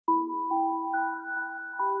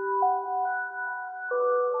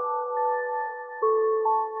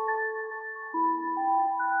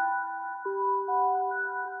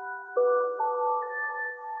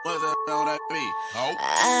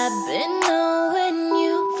I've been knowing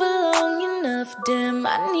you for long enough, damn,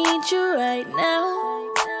 I need you right now.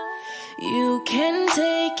 You can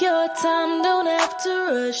take your time, don't have to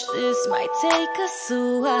rush, this might take us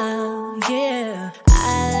a while, yeah.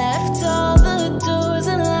 I left all the doors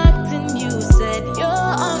unlocked and you said you're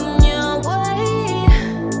on your way.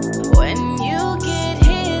 When you get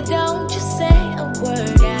here, don't just say a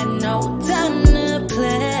word, got no time to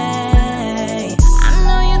play. I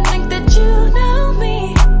know you think that you know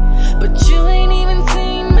me, but you ain't even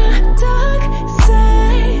seen my dark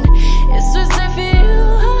side. It's reserved for you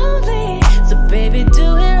only, so baby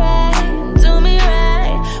do it right, do me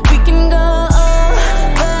right. We can go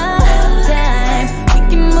over time, we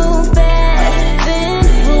can move fast and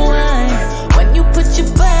rewind. When you put your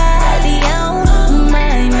body on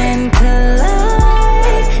mine and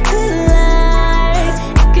collide, collide.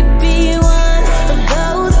 It could be one of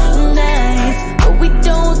those nights where we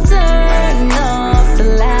don't turn off the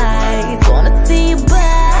lights. Wanna see your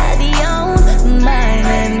body on mine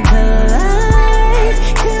and collide,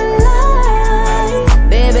 collide.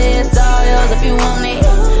 Baby, it's all yours if you want it,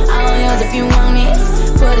 all yours if you want it.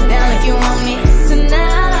 Put it down like you want it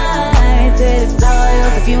tonight. Said it's all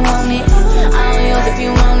yours if you want it, all yours if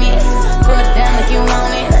you want it. Put it down like you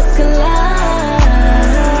want it, let's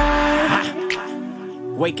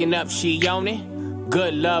collide. Waking up, she on it.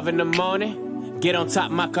 Good love in the morning. Get on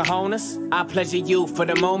top my cojones. I pleasure you for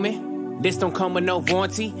the moment. This don't come with no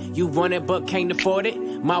warranty. You want it but can't afford it.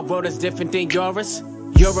 My world is different than yours.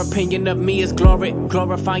 Your opinion of me is glory,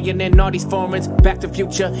 glorifying in all these foreigns. Back to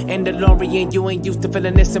Future and DeLorean. You ain't used to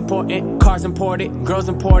feeling this important. Cars imported, girls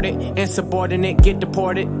imported, insubordinate, get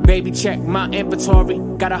deported. Baby, check my inventory.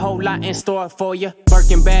 Got a whole lot in store for you.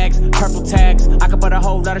 Birkin bags, purple tags. I could put a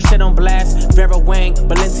whole lot of shit on blast. Vera Wang,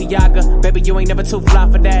 Balenciaga. Baby, you ain't never too fly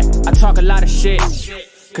for that. I talk a lot of shit,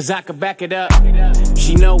 cause I could back it up.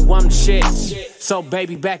 She know I'm the shit, so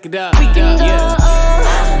baby, back it up. We can go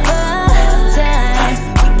over time,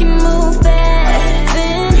 we can move fast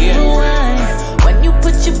and rewind. When you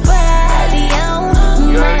put your body on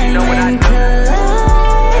mine and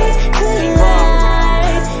collide,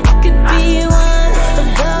 collide. It could be one of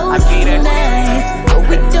those nights where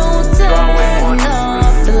we don't turn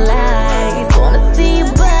off the lights. Wanna see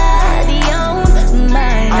your body on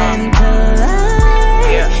mine and collide,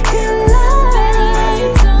 collide.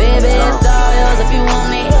 Baby, it's all yours if you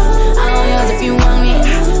want it, all yours if you want it.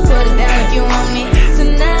 Put it down if you want it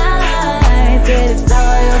tonight. Said it's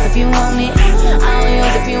all yours if you want it, all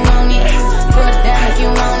yours if you want it. Put it down if you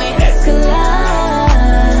want it, let's collide.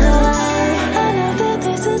 I know that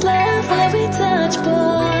this is love where we touch,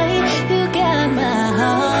 boy. You got my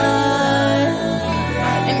heart,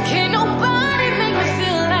 and can't nobody make me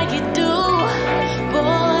feel like you do,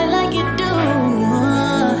 boy, like you do.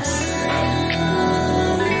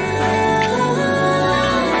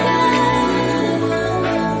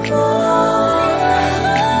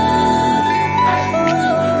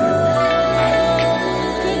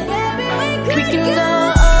 We can go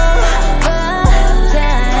over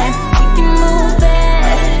time, we can move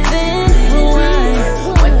fast and rewind.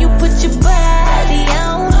 When you put your body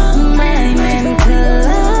on mine and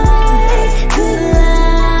collide, collide.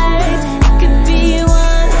 It could be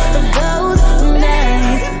one of those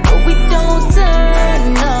nights where we don't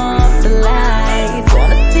turn off the lights.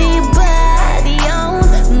 Wanna see your body on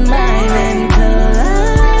mine and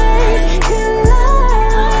collide, collide.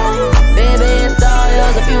 Baby, it's all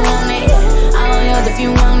yours if you want it, all yours if you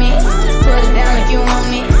want it. Put it down like you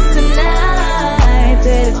want it tonight.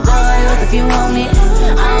 Said it's all yours if you want it,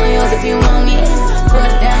 all yours if you want it. Put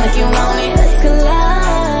it down like you want it, let's collide.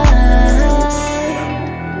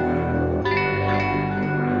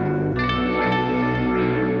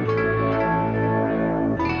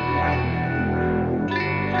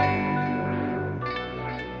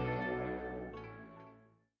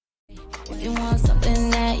 If you want something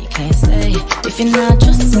that you can't say, if you're not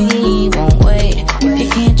trust me, won't wait. If you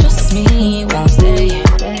can't trust me, won't stay.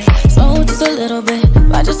 Smoke just a little bit,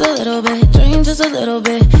 buy just a little bit, dream just a little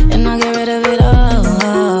bit, and I'll get rid of it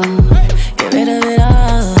all. Get rid of it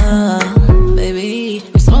all, baby.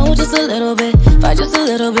 We smoke just a little bit, buy just a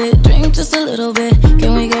little bit, drink just a little bit.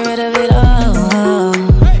 Can we get rid of it all?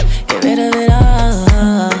 Get rid of it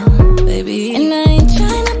all, baby. And I ain't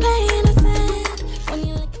trying to play innocent when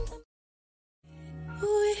you look into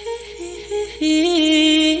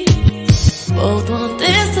both want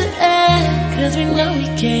this to end, cause we know we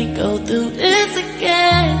can't go through this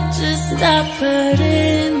again. Just stop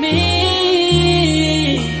hurting me.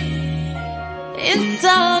 It's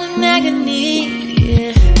all